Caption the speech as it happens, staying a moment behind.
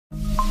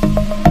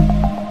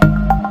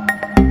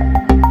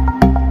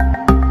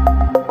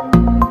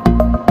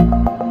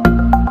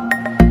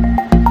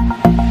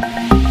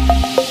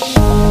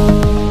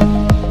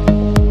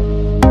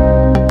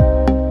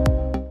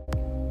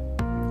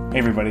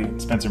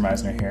Spencer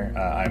Meisner here.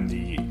 I'm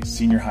the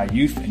Senior High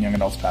Youth and Young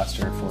Adults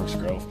Pastor at Forest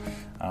Grove.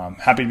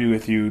 Happy to be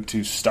with you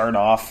to start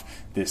off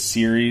this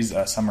series,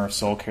 Summer of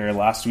Soul Care.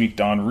 Last week,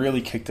 Don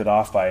really kicked it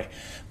off by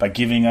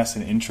giving us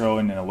an intro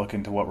and a look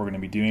into what we're going to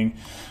be doing.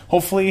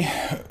 Hopefully,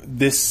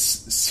 this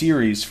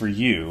series for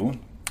you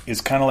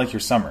is kind of like your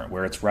summer,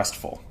 where it's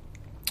restful.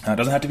 It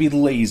doesn't have to be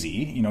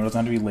lazy,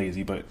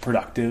 but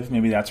productive.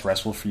 Maybe that's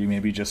restful for you.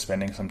 Maybe just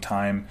spending some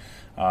time,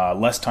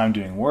 less time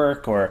doing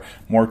work or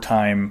more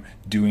time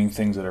doing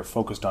things that are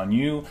focused on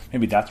you.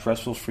 Maybe that's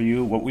restful for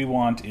you. What we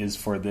want is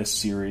for this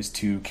series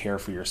to care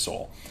for your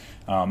soul.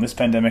 This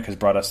pandemic has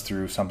brought us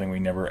through something we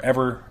never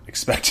ever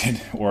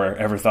expected or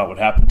ever thought would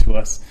happen to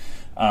us.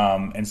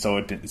 And so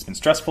it's been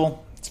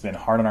stressful. It's been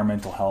hard on our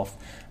mental health.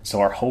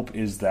 So our hope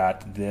is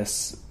that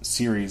this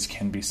series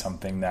can be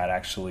something that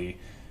actually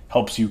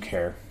helps you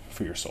care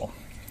for your soul.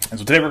 And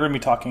so today we're going to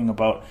be talking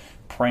about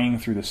praying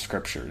through the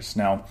scriptures.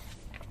 Now,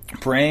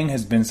 praying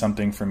has been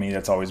something for me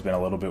that's always been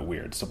a little bit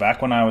weird. So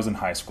back when I was in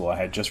high school, I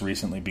had just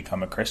recently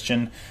became a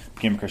Christian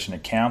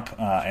at camp,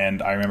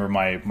 and I remember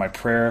my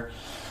prayer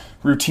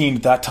routine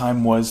at that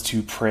time was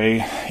to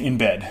pray in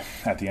bed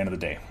at the end of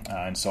the day.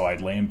 And so I'd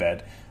lay in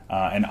bed,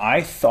 and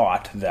I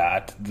thought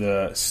that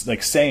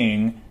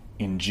saying,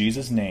 "In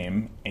Jesus'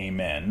 name,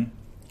 amen,"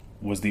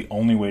 was the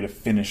only way to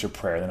finish a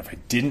prayer. Then if I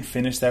didn't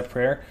finish that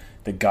prayer,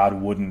 that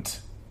God wouldn't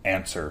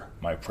answer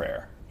my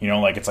prayer.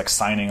 It's like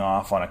signing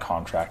off on a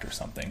contract or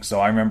something. So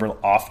I remember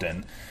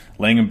often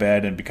laying in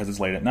bed, and because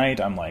it's late at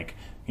night, I'm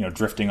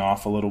drifting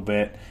off a little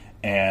bit.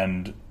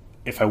 And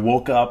if I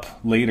woke up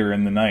later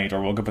in the night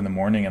or woke up in the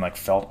morning and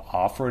felt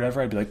off or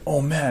whatever, I'd be like,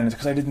 oh man, it's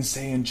because I didn't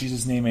say "in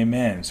Jesus' name,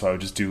 amen." So I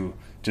would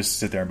just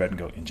sit there in bed and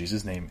go, "In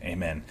Jesus' name,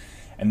 amen."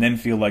 And then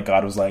feel like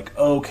God was like,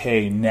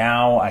 okay,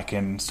 now I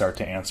can start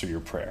to answer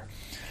your prayer.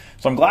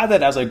 So I'm glad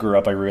that as I grew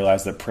up, I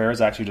realized that prayer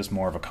is actually just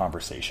more of a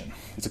conversation.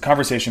 It's a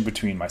conversation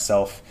between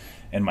myself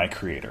and my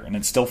Creator. And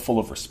it's still full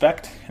of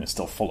respect, and it's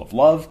still full of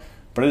love,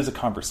 but it is a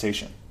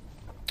conversation.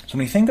 So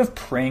when you think of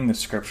praying the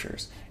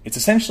scriptures, it's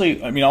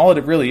essentially, all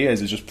it really is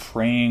just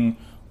praying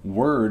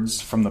words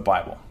from the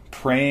Bible.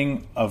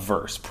 Praying a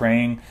verse,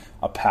 praying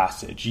a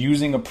passage,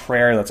 using a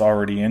prayer that's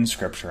already in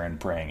scripture and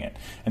praying it,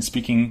 and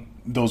speaking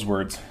those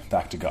words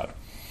back to God.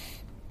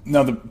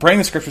 Now, praying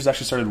the scriptures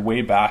actually started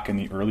way back in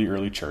the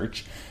early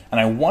church, and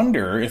I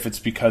wonder if it's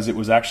because it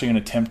was actually an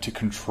attempt to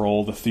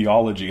control the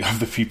theology of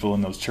the people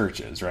in those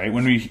churches, right?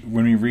 When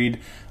we read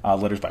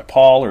letters by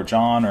Paul or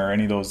John or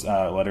any of those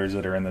letters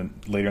that are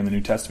later in the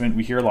New Testament,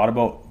 we hear a lot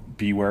about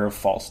beware of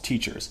false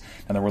teachers.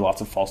 And there were lots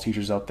of false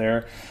teachers out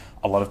there.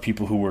 A lot of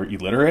people who were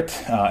illiterate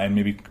and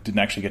maybe didn't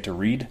actually get to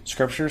read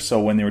scripture.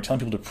 So when they were telling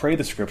people to pray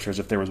the scriptures,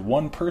 if there was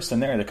one person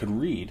there that could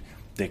read,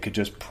 they could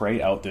just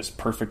pray out this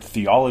perfect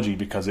theology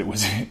because it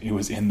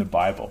was in the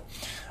Bible.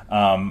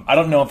 I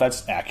don't know if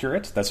that's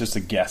accurate. That's just a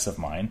guess of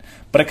mine.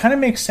 But it kind of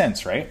makes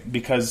sense, right?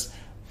 Because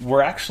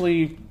we're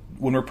actually,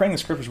 when we're praying the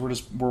scriptures,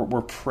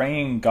 we're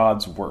praying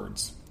God's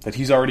words that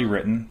He's already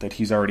written, that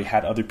He's already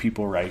had other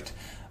people write,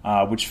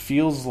 which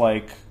feels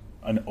like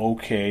an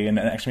okay and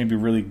actually maybe a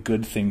really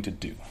good thing to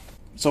do.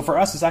 So for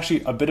us, it's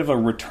actually a bit of a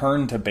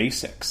return to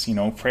basics.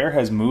 Prayer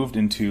has moved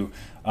into,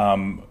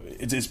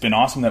 it's been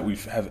awesome that we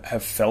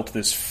have felt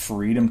this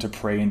freedom to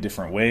pray in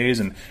different ways.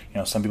 And,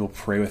 some people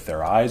pray with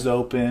their eyes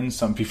open.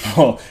 Some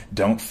people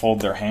don't fold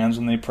their hands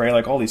when they pray,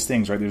 all these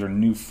things, right? These are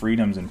new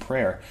freedoms in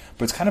prayer.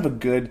 But it's kind of a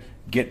good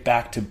get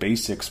back to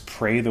basics,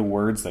 pray the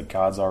words that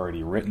God's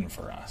already written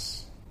for us.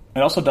 It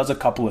also does a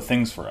couple of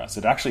things for us.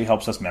 It actually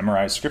helps us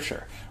memorize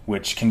scripture,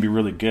 which can be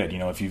really good.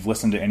 If you've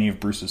listened to any of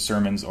Bruce's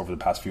sermons over the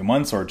past few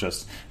months or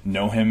just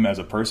know him as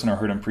a person or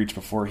heard him preach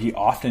before, he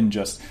often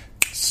just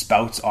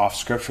spouts off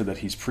scripture that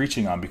he's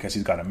preaching on because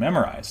he's got it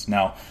memorized.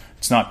 Now,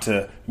 it's not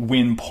to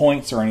win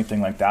points or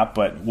anything like that,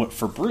 but what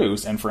for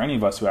Bruce and for any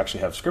of us who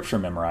actually have scripture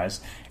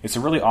memorized, it's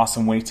a really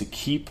awesome way to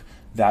keep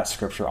that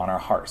scripture on our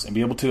hearts and be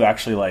able to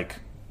actually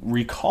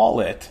recall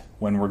it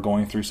when we're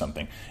going through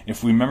something.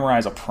 If we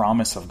memorize a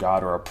promise of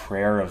God or a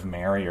prayer of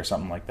Mary or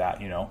something like that,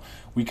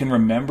 we can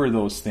remember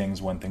those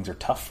things when things are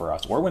tough for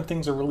us or when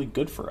things are really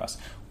good for us.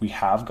 We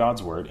have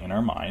God's word in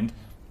our mind,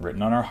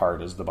 written on our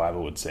heart, as the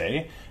Bible would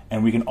say,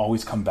 and we can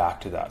always come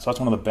back to that. So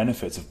that's one of the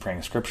benefits of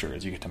praying scripture,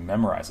 is you get to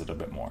memorize it a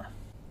bit more.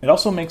 It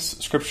also makes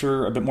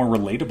scripture a bit more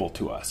relatable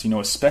to us,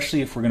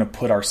 especially if we're going to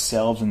put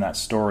ourselves in that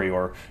story,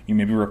 or you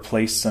maybe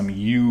replace some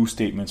you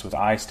statements with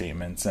I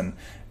statements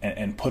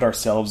and put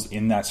ourselves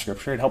in that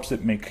scripture. It helps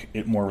it make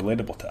it more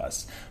relatable to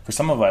us. For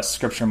some of us,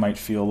 scripture might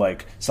feel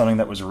like something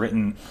that was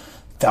written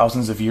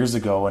thousands of years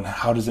ago, and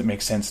how does it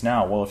make sense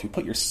now? Well, if you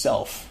put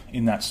yourself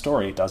in that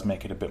story, it does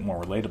make it a bit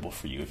more relatable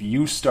for you. If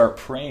you start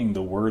praying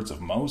the words of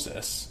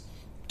Moses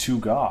to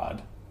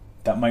God,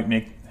 that might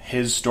make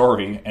his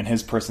story and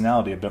his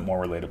personality a bit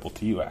more relatable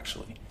to you,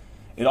 actually.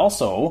 It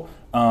also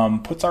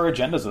puts our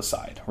agendas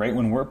aside, right?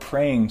 When we're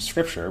praying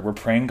scripture, we're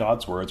praying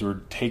God's words,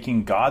 we're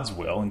taking God's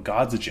will and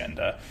God's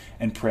agenda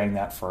and praying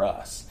that for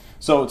us.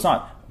 So it's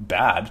not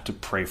bad to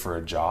pray for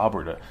a job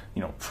or to,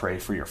 pray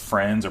for your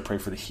friends or pray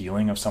for the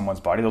healing of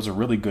someone's body. Those are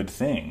really good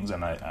things.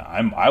 And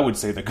I would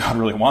say that God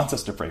really wants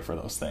us to pray for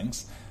those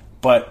things.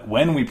 But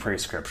when we pray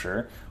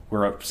Scripture,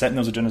 we're setting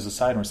those agendas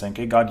aside and we're saying,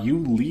 okay, God, you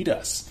lead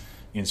us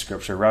in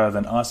Scripture rather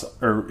than us,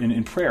 or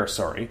in prayer,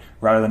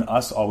 rather than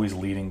us always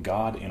leading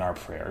God in our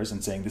prayers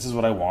and saying, this is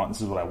what I want,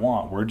 this is what I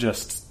want. We're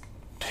just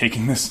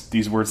taking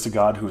these words to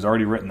God who has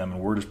already written them,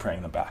 and we're just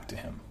praying them back to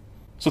him.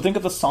 So think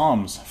of the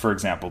Psalms, for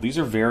example. These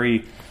are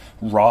very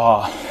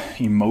raw,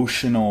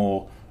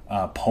 emotional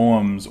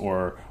poems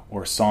or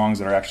songs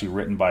that are actually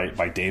written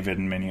by David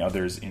and many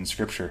others in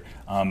Scripture.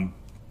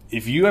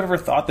 If you ever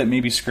thought that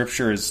maybe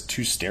Scripture is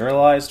too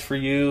sterilized for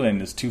you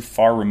and is too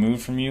far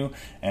removed from you,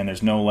 and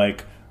there's no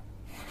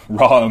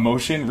raw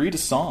emotion, read a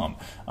Psalm.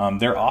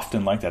 They're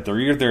often like that. They're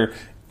either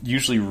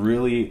usually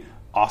really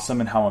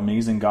awesome in how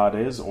amazing God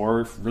is,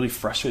 or really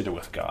frustrated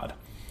with God.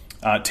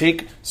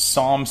 Take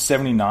Psalm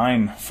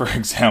 79, for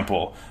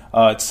example.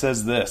 It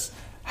says this: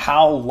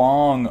 "How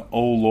long,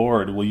 O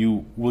Lord, will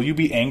you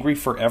be angry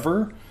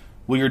forever?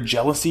 Will your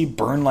jealousy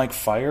burn like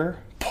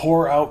fire?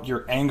 Pour out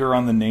your anger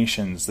on the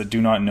nations that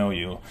do not know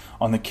you,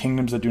 on the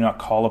kingdoms that do not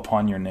call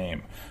upon your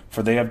name.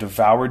 For they have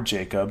devoured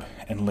Jacob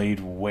and laid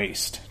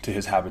waste to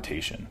his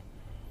habitation."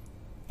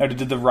 Now,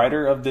 did the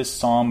writer of this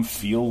psalm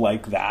feel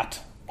like that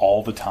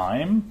all the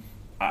time?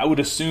 I would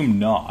assume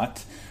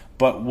not.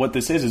 But what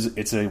this is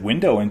it's a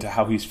window into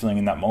how he's feeling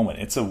in that moment.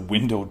 It's a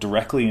window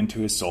directly into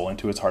his soul,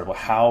 into his heart, about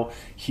how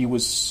he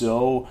was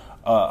so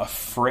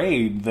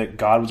afraid that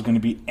God was going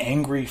to be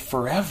angry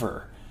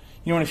forever.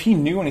 And if he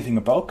knew anything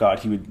about God,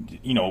 he would,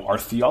 our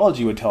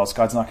theology would tell us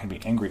God's not going to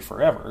be angry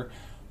forever.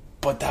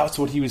 But that's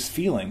what he was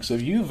feeling. So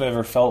if you've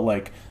ever felt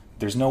like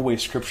there's no way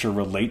Scripture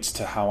relates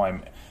to how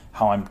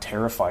I'm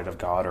terrified of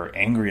God or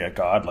angry at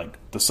God,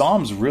 the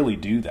Psalms really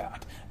do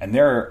that. And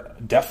they're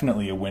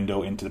definitely a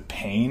window into the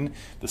pain,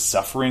 the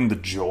suffering, the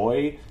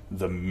joy,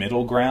 the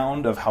middle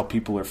ground of how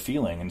people are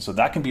feeling. And so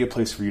that can be a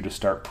place for you to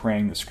start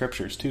praying the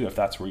Scriptures too, if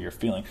that's where you're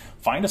feeling.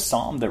 Find a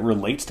psalm that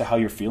relates to how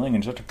you're feeling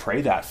and just have to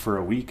pray that for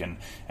a week and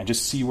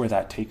just see where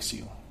that takes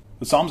you.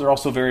 The Psalms are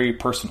also very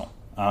personal.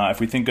 If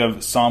we think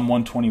of Psalm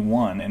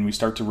 121 and we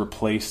start to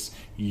replace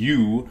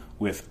you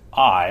with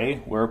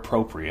I where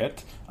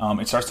appropriate,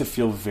 it starts to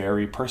feel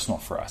very personal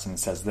for us. And it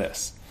says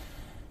this: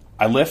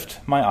 "I lift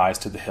my eyes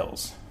to the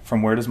hills.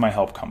 From where does my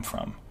help come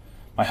from?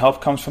 My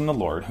help comes from the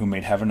Lord who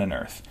made heaven and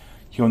earth.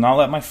 He will not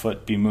let my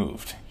foot be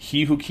moved.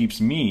 He who keeps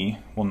me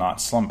will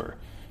not slumber.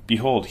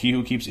 Behold, he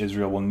who keeps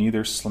Israel will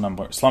neither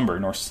slumber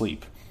nor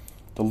sleep.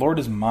 The Lord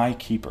is my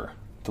keeper.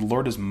 The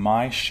Lord is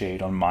my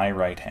shade on my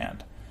right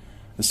hand.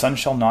 The sun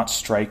shall not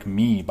strike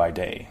me by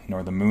day,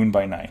 nor the moon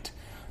by night.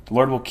 The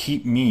Lord will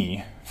keep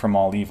me from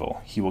all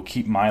evil. He will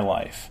keep my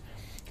life.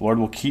 The Lord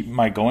will keep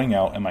my going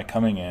out and my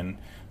coming in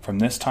from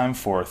this time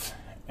forth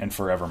and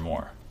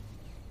forevermore."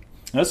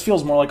 Now, this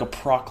feels more like a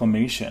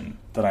proclamation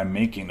that I'm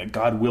making, that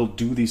God will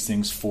do these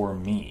things for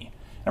me.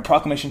 And a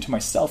proclamation to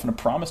myself and a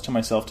promise to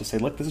myself to say,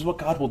 look, this is what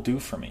God will do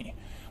for me,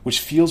 which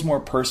feels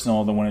more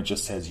personal than when it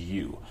just says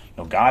you.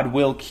 God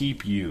will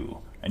keep you.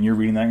 And you're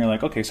reading that and you're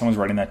like, okay, someone's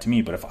writing that to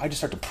me. But if I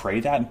just start to pray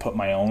that and put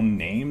my own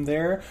name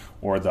there,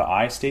 or the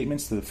I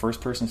statements, the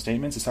first person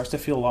statements, it starts to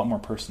feel a lot more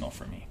personal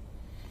for me.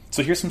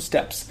 So here's some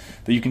steps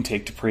that you can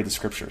take to pray the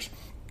Scriptures.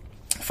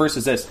 First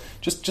is this: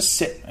 just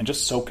sit and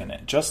just soak in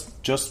it.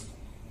 Just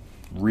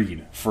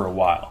read for a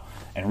while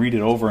and read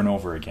it over and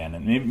over again,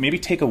 and maybe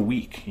take a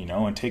week,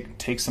 and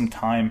take some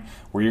time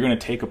where you're going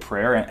to take a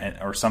prayer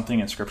or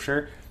something in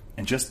Scripture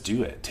and just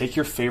do it. Take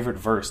your favorite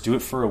verse, do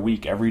it for a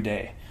week every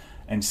day,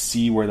 and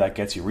see where that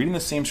gets you. Reading the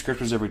same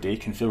Scriptures every day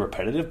can feel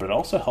repetitive, but it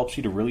also helps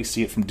you to really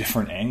see it from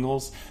different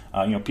angles.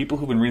 People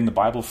who've been reading the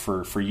Bible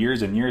for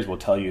years and years will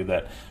tell you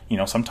that,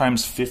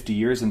 sometimes 50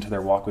 years into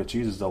their walk with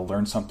Jesus, they'll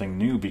learn something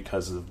new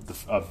because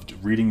of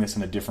reading this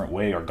in a different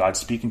way, or God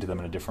speaking to them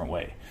in a different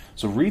way.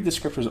 So read the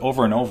Scriptures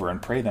over and over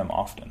and pray them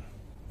often.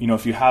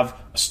 If you have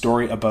a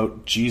story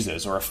about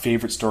Jesus or a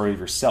favorite story of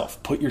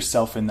yourself, put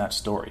yourself in that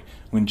story.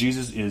 When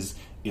Jesus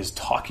is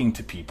talking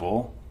to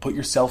people, put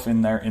yourself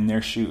in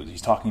their shoes.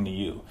 He's talking to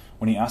you.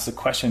 When he asks a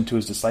question to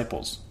his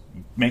disciples,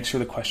 make sure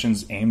the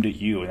question's aimed at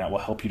you, and that will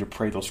help you to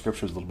pray those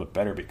Scriptures a little bit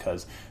better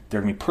because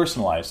they're going to be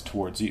personalized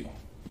towards you.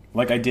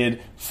 Like I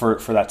did for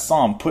that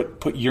psalm,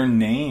 put your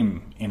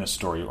name in a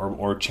story,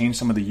 or change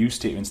some of the you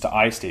statements to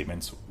I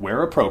statements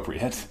where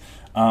appropriate.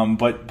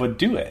 But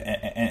do it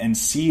and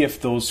see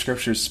if those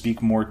Scriptures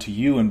speak more to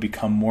you and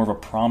become more of a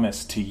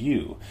promise to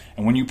you.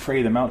 And when you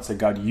pray them out, say,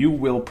 God, you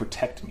will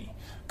protect me.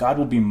 God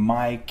will be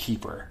my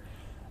keeper.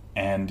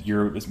 And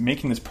you're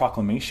making this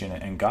proclamation,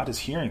 and God is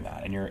hearing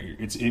that, and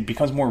it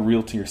becomes more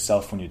real to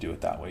yourself when you do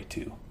it that way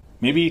too.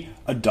 Maybe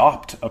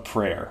adopt a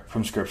prayer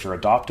from Scripture.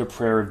 Adopt a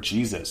prayer of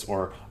Jesus,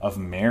 or of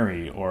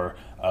Mary, or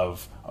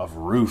of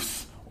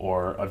Ruth,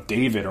 or of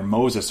David, or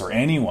Moses, or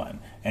anyone,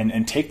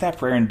 and take that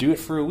prayer and do it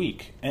for a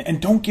week. And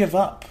don't give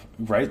up,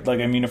 right?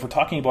 If we're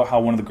talking about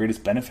how one of the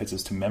greatest benefits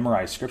is to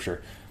memorize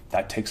Scripture,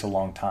 That takes a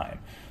long time.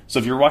 So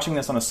if you're watching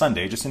this on a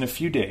Sunday, just in a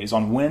few days,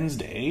 on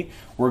Wednesday,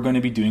 we're going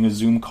to be doing a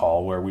Zoom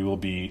call where we will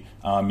be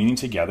meeting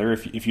together.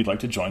 If you'd like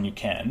to join, you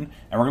can.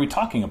 And we're going to be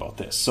talking about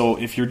this. So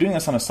if you're doing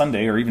this on a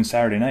Sunday or even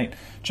Saturday night,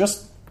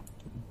 just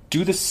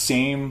do the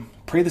same,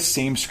 pray the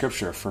same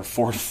scripture for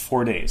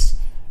four days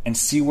and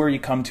see where you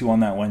come to on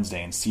that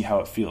Wednesday and see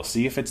how it feels.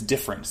 See if it's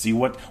different. See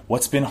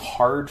what's been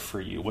hard for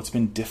you, what's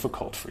been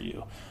difficult for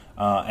you.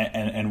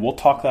 And we'll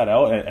talk that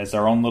out as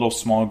our own little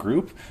small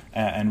group,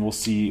 and we'll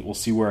see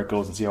where it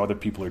goes and see how other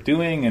people are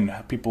doing, and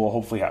people will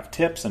hopefully have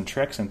tips and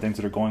tricks and things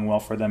that are going well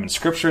for them and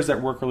scriptures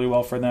that work really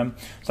well for them.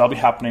 So that'll be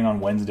happening on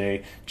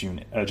Wednesday,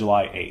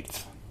 July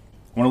 8th.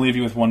 I want to leave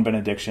you with one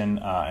benediction,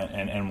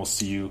 and we'll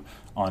see you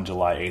on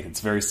July 8th. It's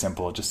very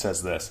simple. It just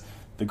says this: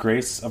 the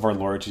grace of our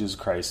Lord Jesus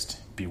Christ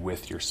be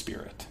with your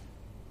spirit.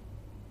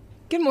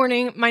 Good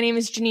morning. My name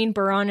is Janine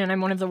Buron, and I'm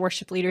one of the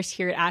worship leaders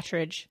here at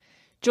Attridge.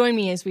 Join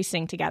me as we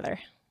sing together.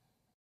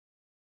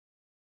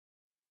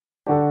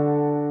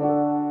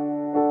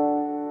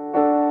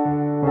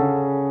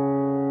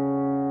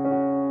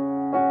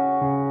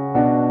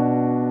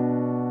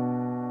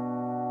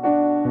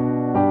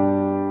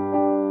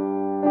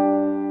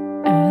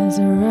 As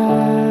I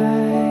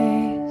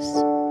rise,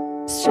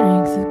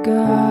 strength of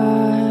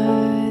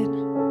God,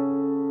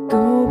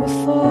 go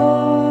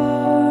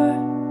before,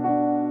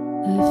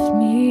 lift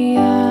me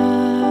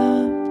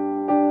up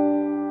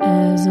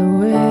as I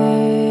wake.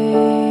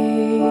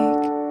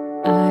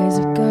 Eyes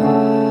of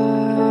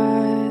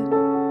God,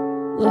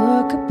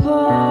 look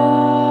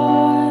upon,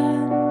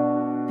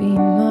 be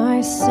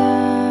my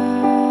side.